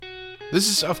This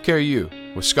is Self Care You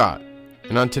with Scott,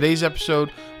 and on today's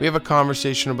episode, we have a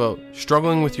conversation about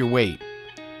struggling with your weight,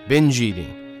 binge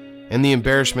eating, and the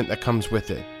embarrassment that comes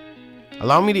with it.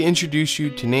 Allow me to introduce you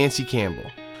to Nancy Campbell.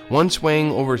 Once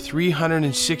weighing over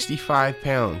 365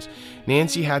 pounds,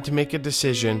 Nancy had to make a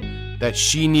decision that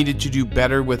she needed to do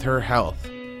better with her health.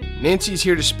 Nancy is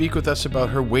here to speak with us about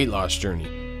her weight loss journey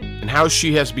and how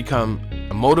she has become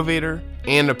a motivator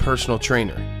and a personal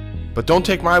trainer. But don't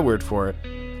take my word for it.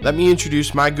 Let me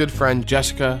introduce my good friend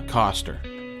Jessica Coster.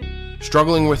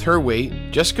 Struggling with her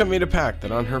weight, Jessica made a pact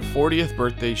that on her 40th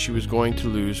birthday she was going to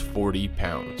lose 40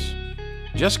 pounds.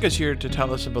 Jessica's here to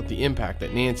tell us about the impact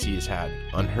that Nancy has had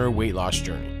on her weight loss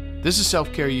journey. This is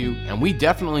Self Care You, and we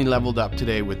definitely leveled up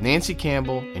today with Nancy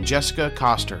Campbell and Jessica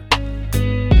Coster.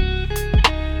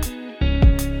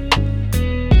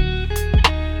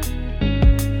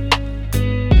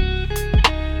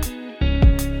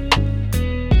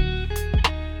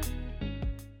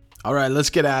 All right, let's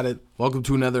get at it. Welcome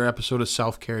to another episode of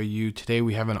Self Care You. Today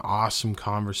we have an awesome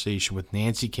conversation with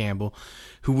Nancy Campbell,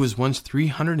 who was once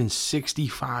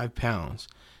 365 pounds.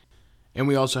 And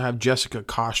we also have Jessica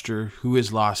Coster, who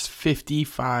has lost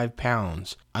 55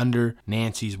 pounds under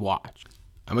Nancy's watch.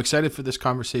 I'm excited for this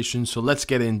conversation, so let's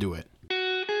get into it.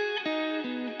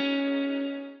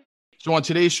 So on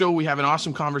today's show, we have an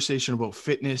awesome conversation about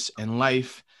fitness and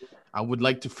life. I would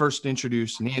like to first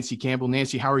introduce Nancy Campbell.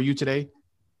 Nancy, how are you today?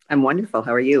 I'm wonderful.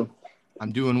 How are you?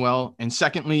 I'm doing well. And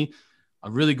secondly,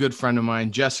 a really good friend of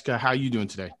mine, Jessica, how are you doing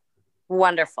today?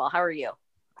 Wonderful. How are you?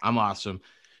 I'm awesome.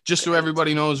 Just so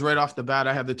everybody knows right off the bat,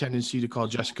 I have the tendency to call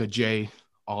Jessica J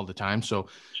all the time. So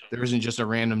there isn't just a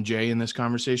random J in this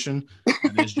conversation.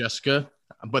 It is Jessica.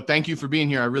 But thank you for being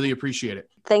here. I really appreciate it.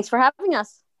 Thanks for having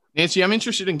us. Nancy, I'm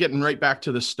interested in getting right back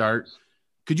to the start.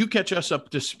 Could you catch us up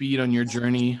to speed on your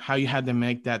journey, how you had to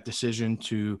make that decision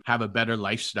to have a better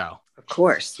lifestyle? Of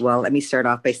course. Well, let me start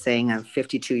off by saying I'm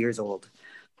 52 years old.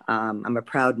 I'm a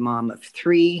proud mom of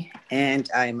 3, and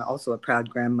I'm also a proud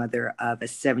grandmother of a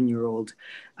 7-year-old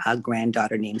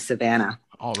granddaughter named Savannah.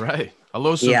 All right.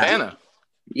 Hello, Savannah.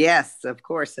 Yeah. Yes, of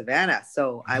course, Savannah.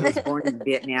 So I was born in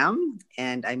Vietnam,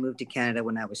 and I moved to Canada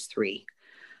when I was 3.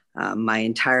 My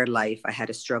entire life, I had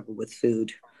to struggle with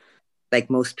food. Like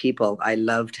most people, I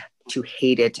loved to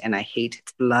hate it, and I hate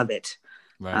to love it.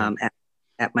 Right.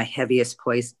 At my heaviest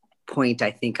point,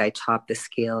 I think I topped the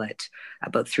scale at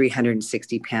about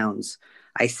 360 pounds.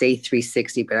 I say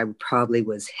 360, but I probably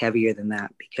was heavier than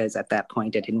that because at that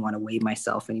point I didn't want to weigh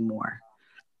myself anymore.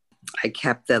 I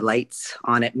kept the lights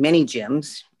on at many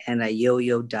gyms and a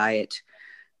yo-yo diet.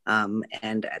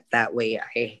 And that way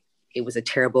it was a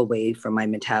terrible way for my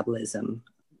metabolism.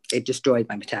 It destroyed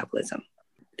my metabolism.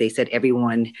 They said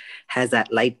everyone has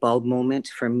that light bulb moment.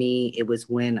 For me, it was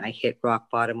when I hit rock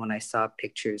bottom, when I saw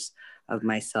pictures of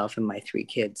myself and my 3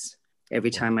 kids.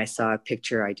 Every time I saw a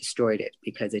picture, I destroyed it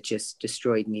because it just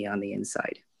destroyed me on the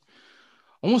inside.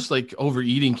 Almost like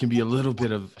overeating can be a little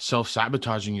bit of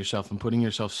self-sabotaging yourself and putting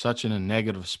yourself such in a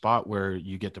negative spot where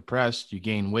you get depressed, you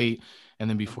gain weight, and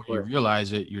then before you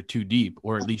realize it, you're too deep,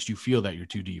 or at least you feel that you're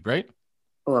too deep, right?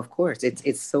 Oh, of course.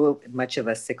 It's so much of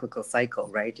a cyclical cycle,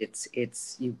 right?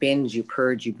 It's you binge, you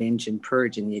purge, you binge and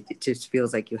purge, and it just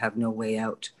feels like you have no way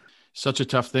out. Such a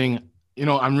tough thing. You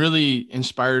know, I'm really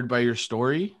inspired by your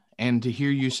story, and to hear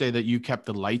you say that you kept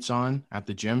the lights on at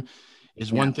the gym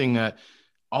is one thing that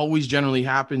always generally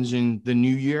happens in the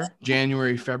new year,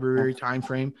 January, February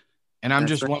timeframe. And I'm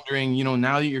just wondering, you know,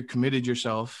 now that you're committed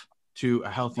yourself to a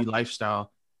healthy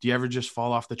lifestyle, do you ever just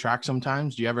fall off the track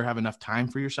sometimes? Do you ever have enough time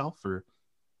for yourself? Or,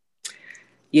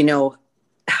 you know,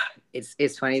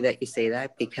 it's funny that you say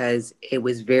that because it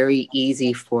was very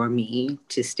easy for me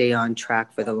to stay on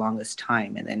track for the longest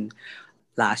time. And then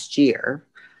last year,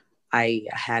 I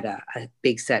had a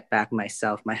big setback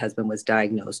myself. My husband was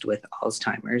diagnosed with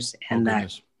Alzheimer's, and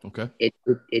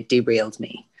it derailed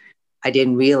me. I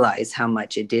didn't realize how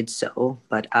much it did so,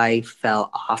 but I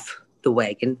fell off the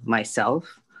wagon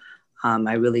myself.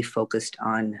 I really focused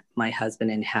on my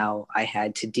husband and how I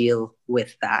had to deal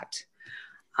with that.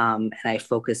 And I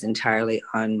focused entirely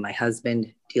on my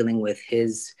husband dealing with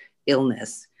his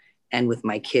illness and with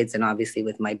my kids and obviously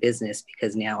with my business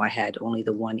because now I had only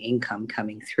the one income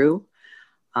coming through.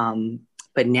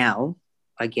 But now,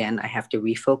 again, I have to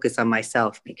refocus on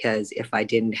myself because if I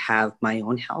didn't have my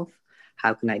own health,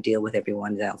 how can I deal with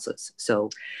everyone else's? So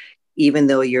even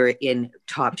though you're in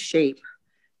top shape,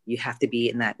 you have to be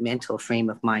in that mental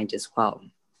frame of mind as well.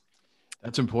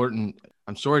 That's important.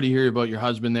 I'm sorry to hear about your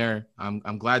husband there.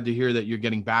 I'm glad to hear that you're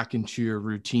getting back into your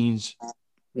routines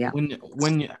Yeah.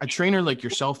 When a trainer like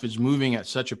yourself is moving at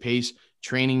such a pace,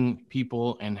 training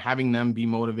people and having them be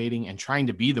motivating and trying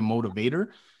to be the motivator,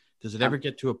 does it ever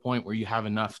get to a point where you have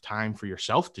enough time for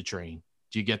yourself to train?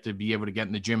 Do you get to be able to get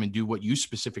in the gym and do what you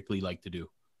specifically like to do?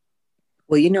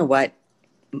 Well, you know what?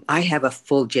 I have a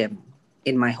full gym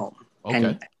in my home. Okay.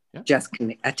 And just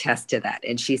can attest to that.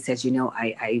 And she says,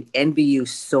 I envy you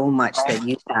so much that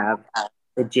you have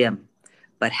the gym,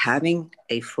 but having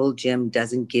a full gym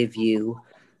doesn't give you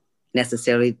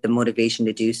necessarily the motivation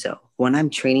to do so. When I'm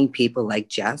training people like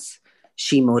Jess,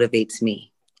 she motivates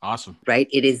me. Awesome. Right?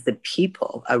 It is the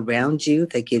people around you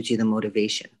that gives you the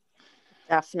motivation.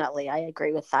 Definitely. I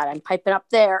agree with that. I'm piping up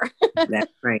there.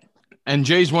 That's right. And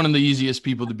Jay's one of the easiest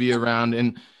people to be around.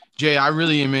 And Jay, I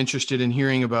really am interested in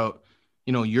hearing about,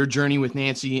 your journey with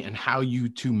Nancy and how you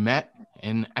two met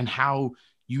and how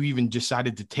you even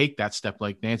decided to take that step,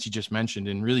 like Nancy just mentioned,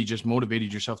 and really just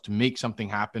motivated yourself to make something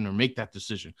happen or make that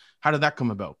decision. How did that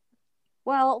come about?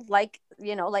 Well, like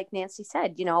Nancy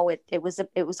said, it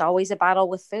was always a battle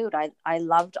with food. I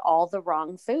loved all the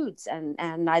wrong foods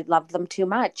and I loved them too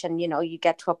much. And, you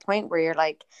get to a point where you're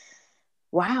like,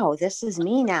 wow, this is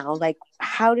me now. Like,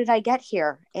 how did I get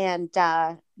here? And,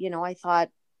 I thought,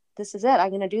 this is it. I'm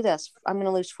going to do this. I'm going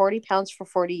to lose 40 pounds for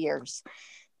 40 years.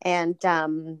 And,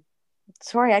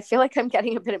 sorry, I feel like I'm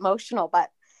getting a bit emotional,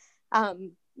 but,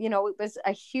 it was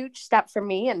a huge step for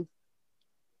me. And,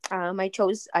 I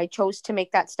chose to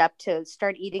make that step to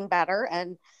start eating better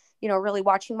and, really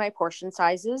watching my portion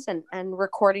sizes and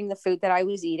recording the food that I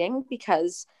was eating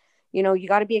because, you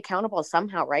got to be accountable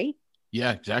somehow, right?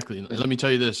 Yeah, exactly. Let me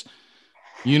tell you this.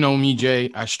 You know me, Jay,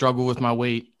 I struggle with my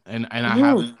weight and I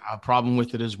have a problem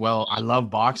with it as well. I love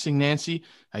boxing, Nancy.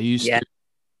 I used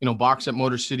to, box at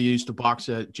Motor City. I used to box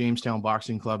at Jamestown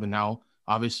Boxing Club. And now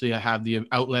obviously I have the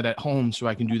outlet at home so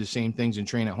I can do the same things and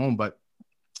train at home. But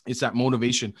it's that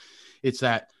motivation. It's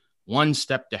that one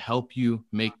step to help you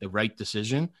make the right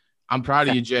decision. I'm proud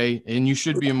of you, Jay, and you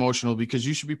should be emotional because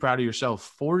you should be proud of yourself.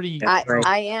 40.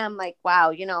 I am like,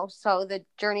 wow, so the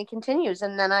journey continues.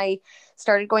 And then I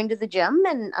started going to the gym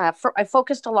and I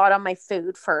focused a lot on my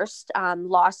food first,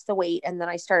 lost the weight, and then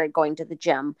I started going to the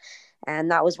gym.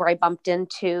 And that was where I bumped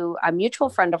into a mutual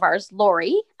friend of ours,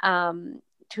 Lori,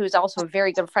 who's also a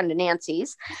very good friend of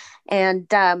Nancy's.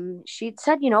 And she'd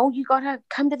said, you got to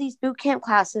come to these boot camp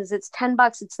classes. It's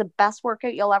 $10. It's the best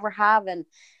workout you'll ever have. And,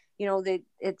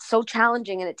 it's so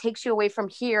challenging and it takes you away from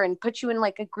here and puts you in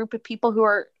like a group of people who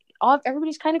are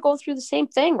everybody's kind of going through the same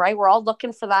thing, right? We're all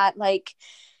looking for that, like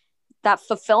that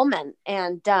fulfillment.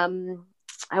 And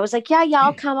I was like, yeah,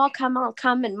 I'll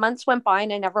come. And months went by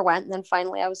and I never went. And then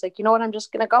finally I was like, you know what? I'm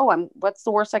just going to go. What's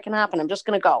the worst that can happen? I'm just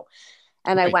going to go.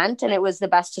 And I went, and it was the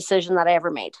best decision that I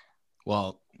ever made.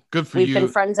 Well, good for you. We've been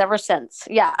friends ever since.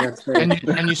 Yeah.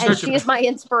 And she is my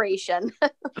inspiration.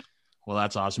 Well,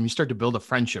 that's awesome. You start to build a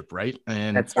friendship, right?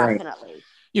 And that's definitely.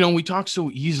 We talk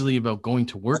so easily about going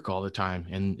to work all the time.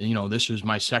 And, this is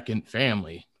my second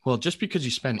family. Well, just because you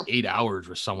spend 8 hours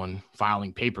with someone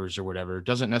filing papers or whatever,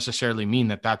 doesn't necessarily mean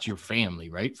that that's your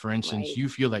family, right? For instance, you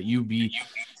feel that you're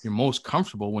most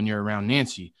comfortable when you're around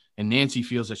Nancy. And Nancy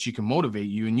feels that she can motivate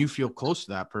you and you feel close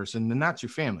to that person, then that's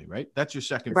your family, right? That's your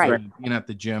second family, being at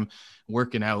the gym,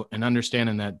 working out and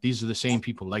understanding that these are the same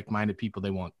people, like-minded people.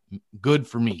 They want good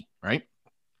for me, right?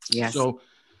 Yes. So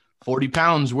 40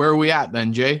 pounds, where are we at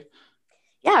then, Jay?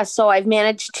 Yeah. So I've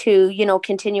managed to,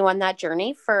 continue on that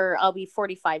journey I'll be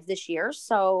 45 this year.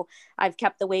 So I've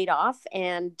kept the weight off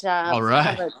and all right.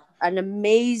 have an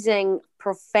amazing,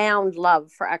 profound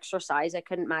love for exercise. I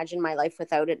couldn't imagine my life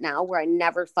without it now, where I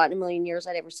never thought in a million years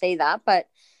I'd ever say that, but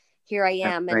here I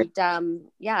am. Right. And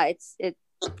it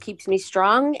keeps me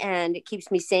strong and it keeps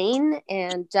me sane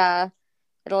and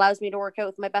it allows me to work out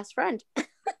with my best friend.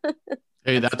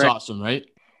 Hey, that's awesome, right?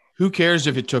 Who cares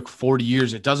if it took 40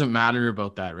 years? It doesn't matter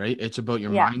about that, right? It's about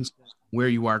your mindset, where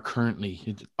you are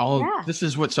currently. This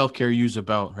is what self-care is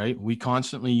about, right? We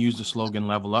constantly use the slogan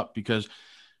level up because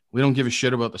we don't give a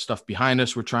shit about the stuff behind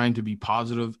us. We're trying to be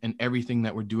positive and everything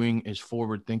that we're doing is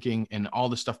forward thinking. And all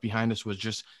the stuff behind us was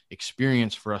just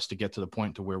experience for us to get to the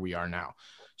point to where we are now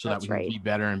so that we can be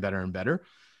better and better and better.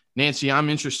 Nancy, I'm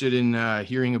interested in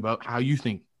hearing about how you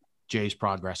think Jay's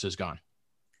progress has gone.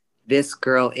 This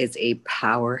girl is a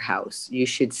powerhouse. You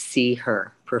should see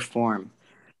her perform.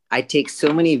 I take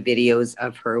so many videos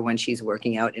of her when she's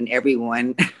working out and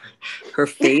everyone, her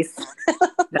face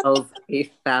tells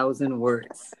 1,000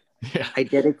 words. Yeah. I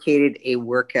dedicated a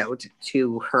workout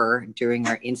to her during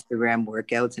our Instagram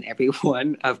workouts and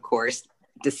everyone, of course,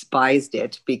 despised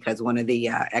it because one of the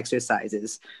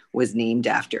exercises was named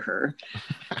after her.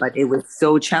 But it was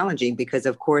so challenging because,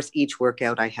 of course, each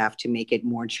workout I have to make it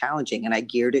more challenging. And I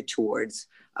geared it towards,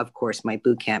 of course, my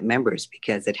boot camp members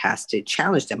because it has to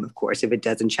challenge them. Of course, if it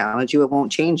doesn't challenge you, it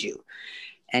won't change you.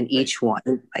 And each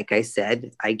one, like I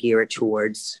said, I gear it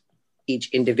towards each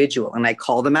individual, and I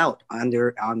call them out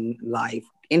on live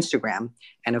Instagram.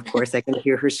 And of course, I can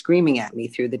hear her screaming at me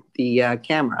through the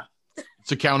camera.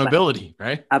 It's accountability,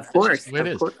 right? Of course it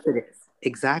is.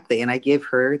 Exactly. And I give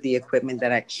her the equipment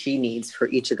that she needs for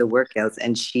each of the workouts,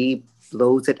 and she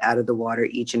blows it out of the water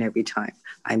each and every time.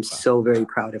 I'm so very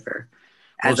proud of her,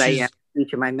 as I am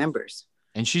each of my members.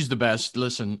 And she's the best.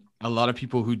 Listen, a lot of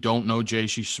people who don't know Jay,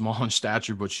 she's small in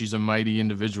stature, but she's a mighty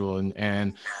individual.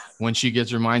 And when she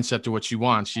gets her mindset to what she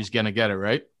wants, she's going to get it,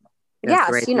 right?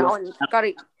 Yes, right. And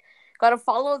got to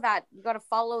follow that. You got to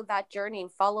follow that journey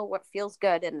and follow what feels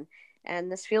good.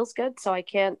 And this feels good. So I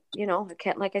can't,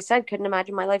 like I said, couldn't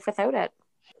imagine my life without it.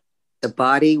 The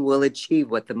body will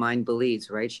achieve what the mind believes,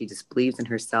 right? She just believes in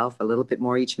herself a little bit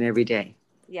more each and every day.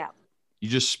 Yeah. You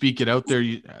just speak it out there.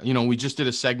 We just did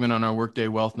a segment on our Workday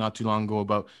Wealth not too long ago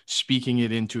about speaking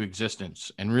it into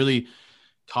existence and really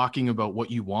talking about what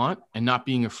you want and not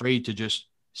being afraid to just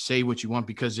say what you want,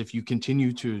 because if you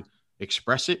continue to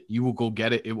express it, you will go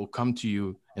get it. It will come to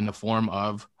you in the form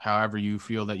of however you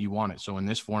feel that you want it. So in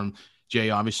this form,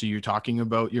 Jay, obviously you're talking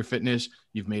about your fitness.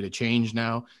 You've made a change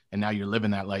now, and now you're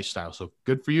living that lifestyle. So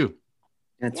good for you.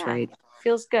 That's right.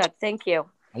 Feels good. Thank you.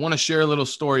 I want to share a little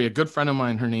story. A good friend of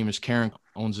mine, her name is Karen,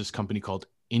 owns this company called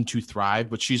Into Thrive,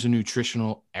 but she's a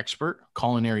nutritional expert.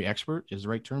 Culinary expert is the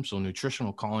right term. So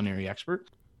nutritional culinary expert.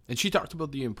 And she talked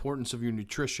about the importance of your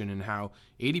nutrition and how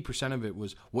 80% of it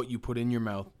was what you put in your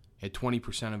mouth and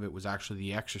 20% of it was actually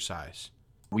the exercise.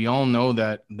 We all know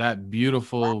that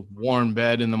beautiful warm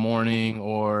bed in the morning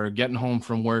or getting home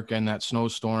from work and that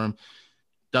snowstorm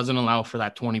doesn't allow for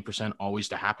that 20% always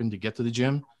to happen to get to the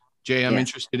gym. Jay, I'm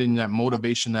interested in that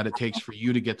motivation that it takes for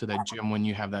you to get to that gym when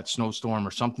you have that snowstorm or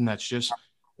something that's just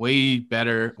way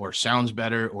better or sounds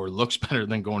better or looks better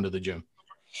than going to the gym.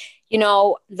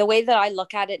 The way that I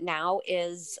look at it now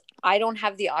is I don't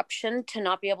have the option to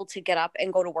not be able to get up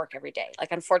and go to work every day.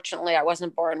 Like, unfortunately, I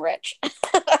wasn't born rich.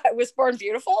 I was born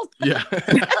beautiful. Yeah.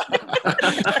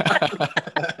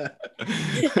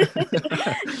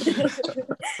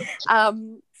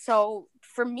 So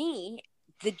for me,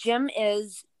 the gym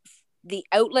is the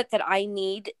outlet that I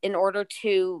need in order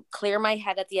to clear my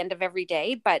head at the end of every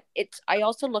day. But I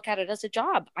also look at it as a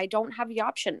job. I don't have the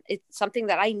option. It's something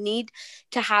that I need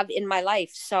to have in my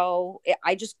life. So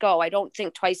I just go. I don't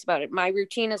think twice about it. My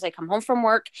routine is I come home from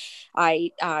work, I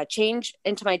change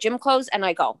into my gym clothes, and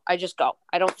I go. I just go.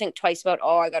 I don't think twice about,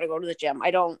 I got to go to the gym.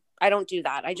 I don't do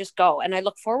that. I just go, and I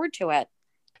look forward to it.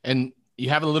 And you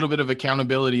have a little bit of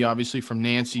accountability, obviously, from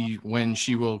Nancy when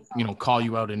she will, call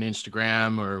you out on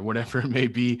Instagram or whatever it may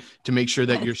be to make sure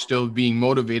that you're still being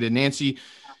motivated. Nancy, do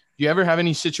you ever have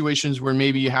any situations where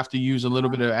maybe you have to use a little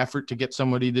bit of effort to get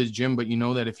somebody to the gym, but you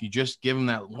know that if you just give them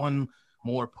that one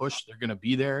more push, they're going to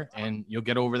be there and you'll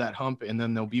get over that hump and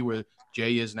then they'll be where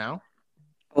Jay is now?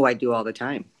 Oh, I do all the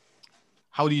time.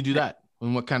 How do you do that?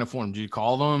 In what kind of form? Do you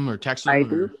call them or text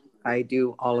them? I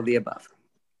do all of the above.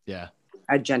 Yeah.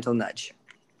 A gentle nudge.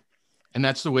 And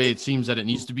that's the way it seems that it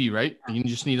needs to be, right? You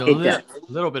just need a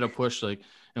little bit of push, like,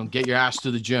 get your ass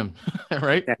to the gym,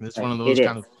 right? It's one of those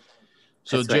kind of.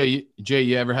 So Jay,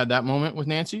 you ever had that moment with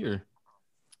Nancy or?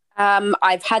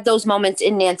 I've had those moments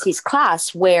in Nancy's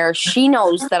class where she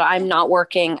knows that I'm not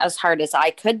working as hard as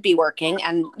I could be working.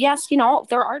 And yes,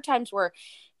 there are times where,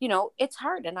 it's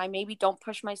hard and I maybe don't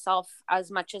push myself as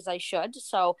much as I should.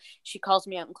 So she calls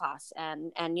me out in class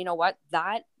and you know what,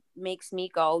 that makes me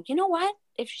go, you know what,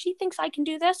 if she thinks I can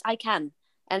do this, I can.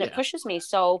 And it pushes me.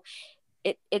 So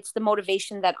it's the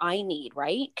motivation that I need,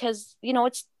 right? Because,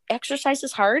 it's exercise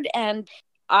is hard and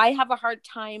I have a hard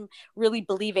time really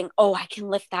believing, I can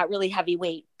lift that really heavy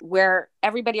weight, where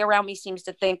everybody around me seems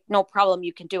to think, no problem,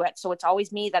 you can do it. So it's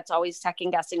always me that's always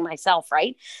second guessing myself,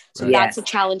 right? So that's a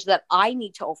challenge that I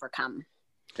need to overcome.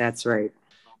 That's right.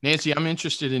 Nancy, I'm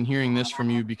interested in hearing this from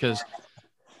you because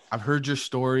I've heard your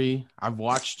story. I've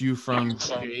watched you from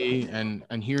Jay and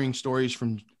hearing stories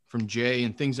from Jay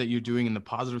and things that you're doing and the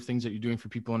positive things that you're doing for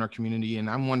people in our community. And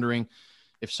I'm wondering,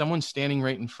 if someone's standing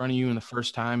right in front of you in the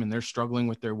first time and they're struggling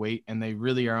with their weight and they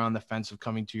really are on the fence of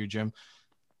coming to your gym,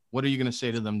 what are you going to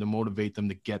say to them to motivate them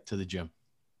to get to the gym?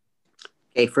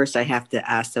 Okay, first I have to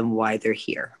ask them why they're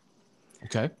here.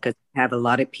 Okay. Because I have a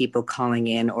lot of people calling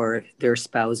in or their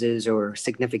spouses or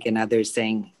significant others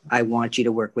saying, I want you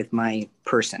to work with my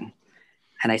person.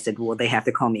 And I said, well, they have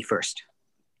to call me first.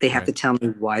 They have to tell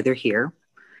me why they're here.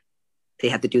 They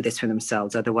have to do this for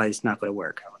themselves. Otherwise, it's not going to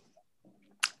work.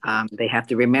 They have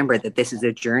to remember that this is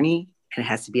a journey and it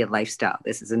has to be a lifestyle.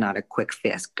 This is not a quick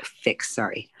fix.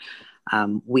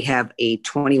 We have a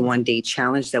 21-day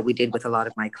challenge that we did with a lot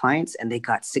of my clients, and they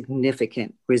got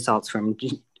significant results from.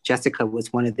 Jessica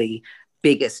was one of the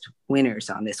biggest winners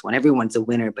on this one. Everyone's a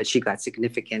winner, but she got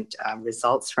significant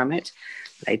results from it.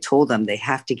 I told them they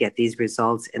have to get these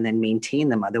results and then maintain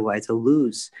them. Otherwise, they'll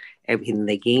lose everything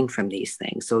they gain from these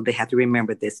things. So they have to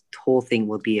remember this whole thing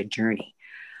will be a journey.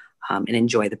 And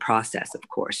enjoy the process, of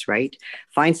course, right?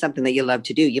 Find something that you love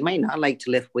to do. You might not like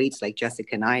to lift weights like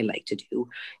Jessica and I like to do.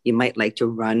 You might like to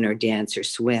run or dance or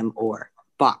swim or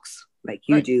box like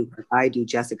you do, or I do,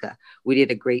 Jessica. We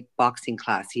did a great boxing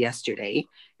class yesterday.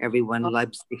 Everyone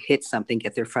loves to hit something,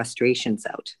 get their frustrations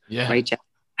out. Yeah. Right, Jessica?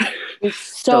 It's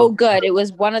so good. It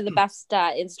was one of the best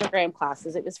Instagram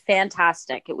classes. It was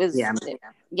fantastic. It was,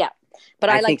 yeah. But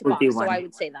I like to box, so I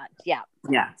would say that. Yeah.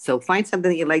 Yeah. So find something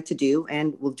that you like to do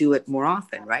and we'll do it more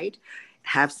often, right?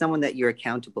 Have someone that you're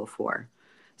accountable for.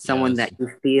 Someone that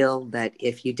you feel that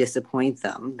if you disappoint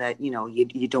them, that, you know,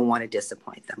 you don't want to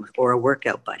disappoint them, or a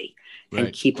workout buddy,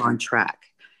 and keep on track.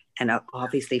 And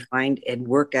obviously find and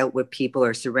work out with people,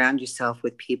 or surround yourself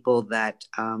with people that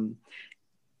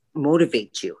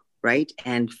motivate you, right?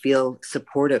 And feel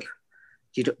supportive.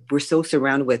 We're so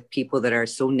surrounded with people that are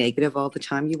so negative all the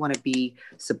time. You want to be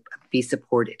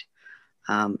supported,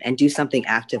 and do something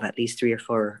active at least 3 or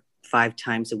 4 or 5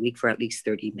 times a week for at least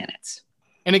 30 minutes.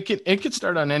 And it could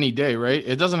start on any day, right?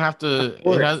 It doesn't have to,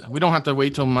 we don't have to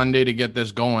wait till Monday to get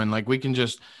this going. Like we can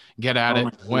just get at it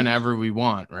whenever we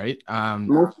want, right?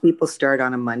 Most people start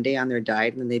on a Monday on their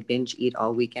diet and then they binge eat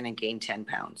all weekend and gain 10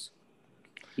 pounds.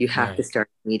 You have to start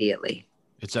immediately.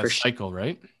 It's that cycle,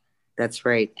 right? That's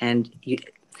right. And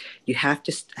you have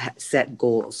to set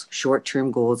goals,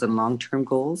 short-term goals and long-term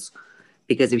goals.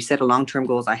 Because if you set a long-term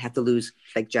goals, I have to lose,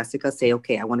 like Jessica, say,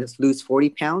 okay, I want to lose 40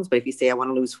 pounds. But if you say I want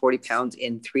to lose 40 pounds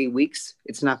in 3 weeks,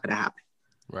 it's not going to happen.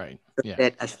 Right. Yeah.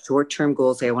 Set a short-term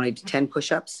goal, say I want to do 10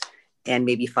 push-ups and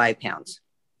maybe 5 pounds.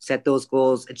 Set those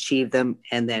goals, achieve them,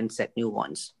 and then set new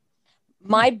ones.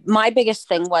 My biggest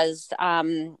thing was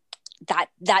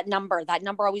that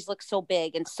number always looks so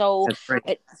big, and so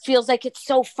it feels like it's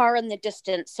so far in the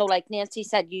distance. So like Nancy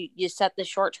said, you set the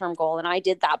short-term goal, and I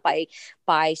did that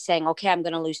by saying, okay, I'm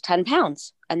going to lose 10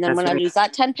 pounds. And then I lose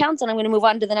that 10 pounds, and I'm going to move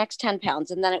on to the next 10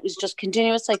 pounds. And then it was just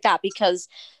continuous like that, because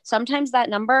sometimes that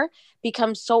number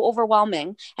becomes so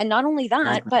overwhelming. And not only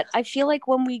that, but I feel like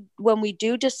when we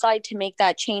do decide to make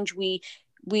that change,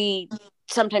 we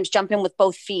sometimes jump in with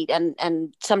both feet,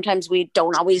 and sometimes we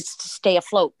don't always stay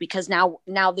afloat, because now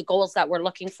the goals that we're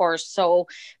looking for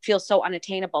feel so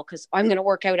unattainable, because I'm going to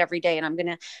work out every day and I'm going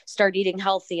to start eating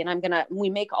healthy, and we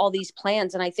make all these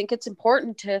plans. And I think it's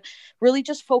important to really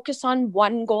just focus on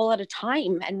one goal at a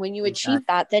time. And when you achieve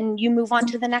that, then you move on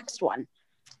to the next one.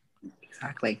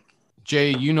 Exactly.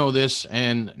 Jay, you know this,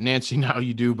 and Nancy, now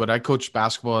you do, but I coach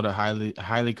basketball at a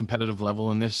highly competitive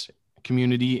level in this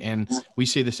community, and we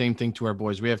say the same thing to our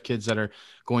boys. We have kids that are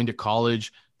going to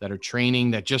college, that are training,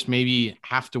 that just maybe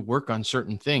have to work on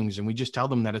certain things, and we just tell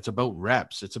them that it's about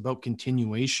reps, it's about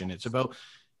continuation, it's about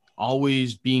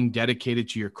always being dedicated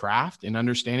to your craft and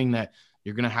understanding that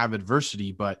you're going to have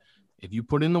adversity, but if you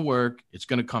put in the work, it's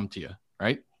going to come to you,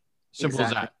 right? Simple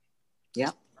as that. Yeah.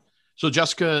 So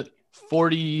Jessica,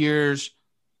 40 years,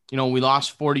 we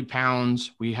lost 40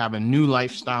 pounds. We have a new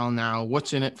lifestyle now.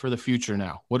 What's in it for the future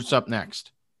now? What's up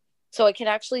next? So I can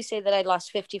actually say that I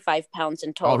lost 55 pounds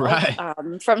in total,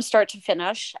 from start to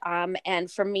finish.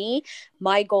 And for me,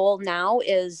 my goal now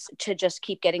is to just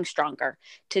keep getting stronger,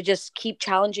 to just keep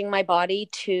challenging my body,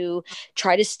 to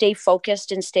try to stay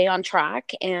focused and stay on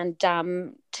track, and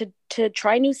to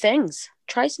try new things,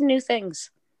 try some new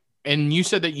things. And you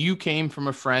said that you came from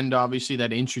a friend, obviously,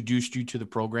 that introduced you to the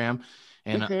program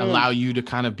and allow you to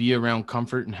kind of be around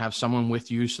comfort and have someone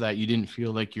with you so that you didn't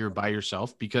feel like you're by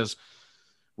yourself, because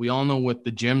we all know what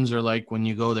the gyms are like when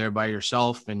you go there by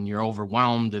yourself and you're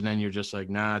overwhelmed, and then you're just like,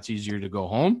 nah, it's easier to go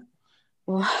home.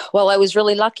 Well, I was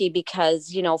really lucky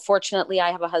because, fortunately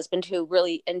I have a husband who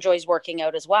really enjoys working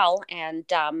out as well. And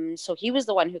so he was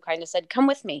the one who kind of said, come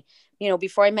with me,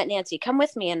 before I met Nancy, come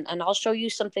with me and I'll show you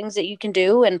some things that you can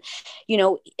do. And,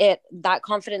 that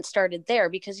confidence started there,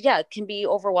 because it can be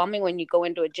overwhelming when you go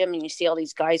into a gym and you see all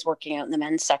these guys working out in the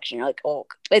men's section. You're like, oh,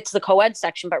 it's the co-ed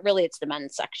section, but really it's the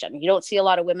men's section. You don't see a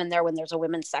lot of women there when there's a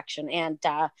women's section. And,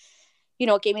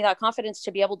 it gave me that confidence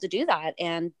to be able to do that.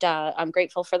 And I'm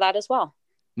grateful for that as well.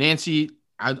 Nancy,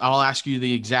 I'll ask you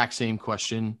the exact same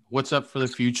question. What's up for the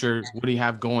future? What do you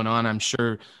have going on? I'm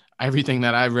sure everything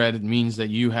that I've read means that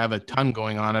you have a ton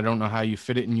going on. I don't know how you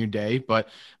fit it in your day, but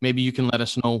maybe you can let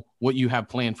us know what you have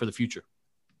planned for the future.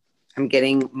 I'm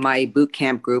getting my boot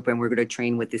camp group, and we're going to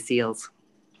train with the SEALs.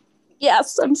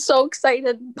 Yes, I'm so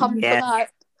excited. Pumped for that.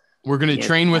 We're going to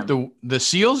train with the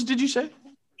SEALs, did you say?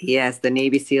 Yes, the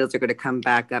Navy SEALs are going to come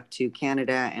back up to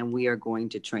Canada, and we are going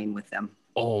to train with them.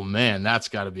 Oh, man, that's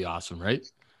got to be awesome, right?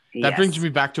 Yes. That brings me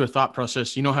back to a thought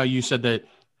process. You know how you said that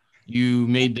you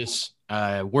made this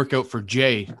workout for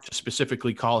Jay to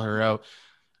specifically call her out?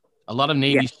 A lot of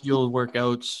Navy SEAL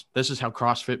workouts, this is how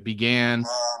CrossFit began,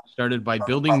 started by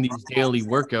building these daily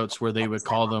workouts where they would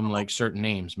call them like certain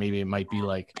names. Maybe it might be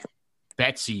like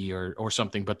Betsy or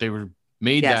something, but they were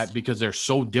made that because they're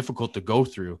so difficult to go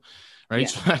through, right?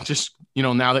 So that just,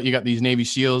 now that you got these Navy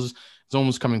SEALs, it's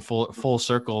almost coming full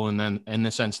circle. And then in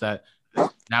the sense that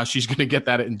now she's going to get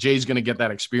that, and Jay's going to get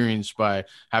that experience by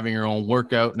having her own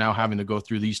workout, now having to go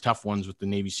through these tough ones with the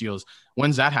Navy SEALs.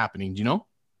 When's that happening? Do you know?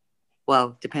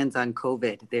 Well, depends on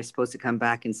COVID. They're supposed to come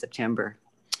back in September.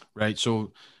 Right.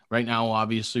 So right now,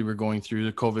 obviously, we're going through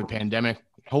the COVID pandemic.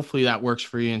 Hopefully that works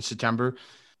for you in September.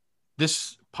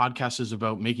 This podcast is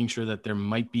about making sure that there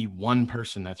might be one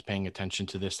person that's paying attention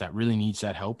to this that really needs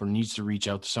that help or needs to reach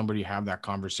out to somebody to have that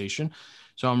conversation.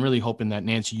 So I'm really hoping that,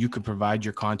 Nancy, you could provide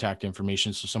your contact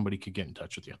information so somebody could get in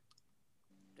touch with you.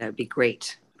 That would be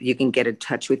great. You can get in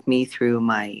touch with me through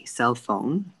my cell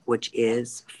phone, which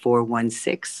is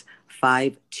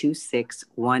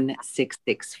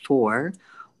 416-526-1664,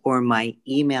 or my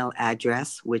email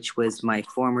address, which was my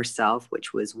former self,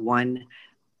 which was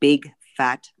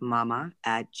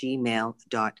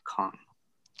onebigfatmama@gmail.com.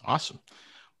 Awesome.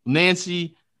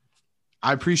 Nancy,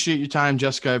 I appreciate your time.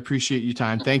 Jessica, I appreciate your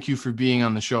time. Thank you for being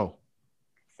on the show.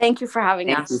 Thank you for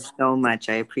having us. Thank you so much.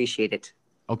 I appreciate it.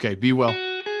 Okay, be well.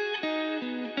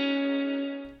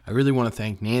 I really want to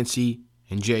thank Nancy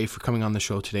and Jay for coming on the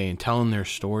show today and telling their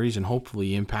stories and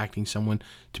hopefully impacting someone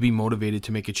to be motivated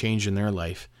to make a change in their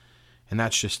life. And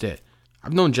that's just it.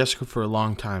 I've known Jessica for a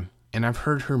long time, and I've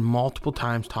heard her multiple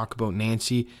times talk about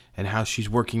Nancy and how she's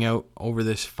working out over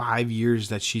this 5 years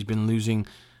that she's been losing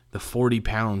the 40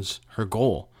 pounds, her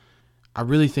goal. I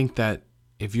really think that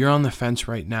if you're on the fence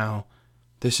right now,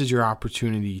 this is your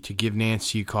opportunity to give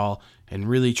Nancy a call and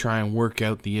really try and work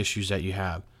out the issues that you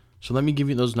have. So let me give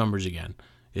you those numbers again.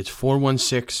 It's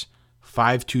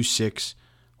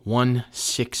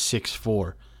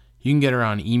 416-526-1664. You can get her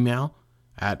on email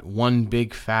at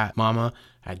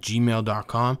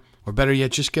onebigfatmama@gmail.com, or better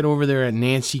yet, just get over there at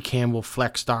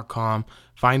nancycampbellflex.com,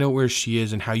 find out where she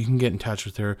is and how you can get in touch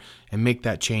with her and make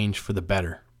that change for the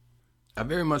better. I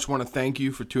very much want to thank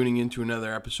you for tuning in to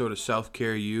another episode of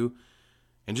Self-Care You.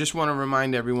 And just want to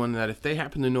remind everyone that if they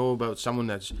happen to know about someone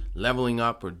that's leveling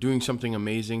up or doing something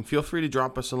amazing, feel free to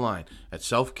drop us a line at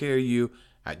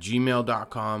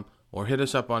selfcareyou@gmail.com or hit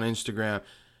us up on Instagram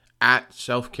at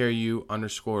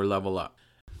selfcareyou_level up.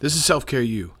 This is Self-Care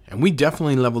You, and we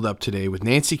definitely leveled up today with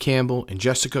Nancy Campbell and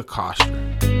Jessica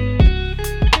Koster.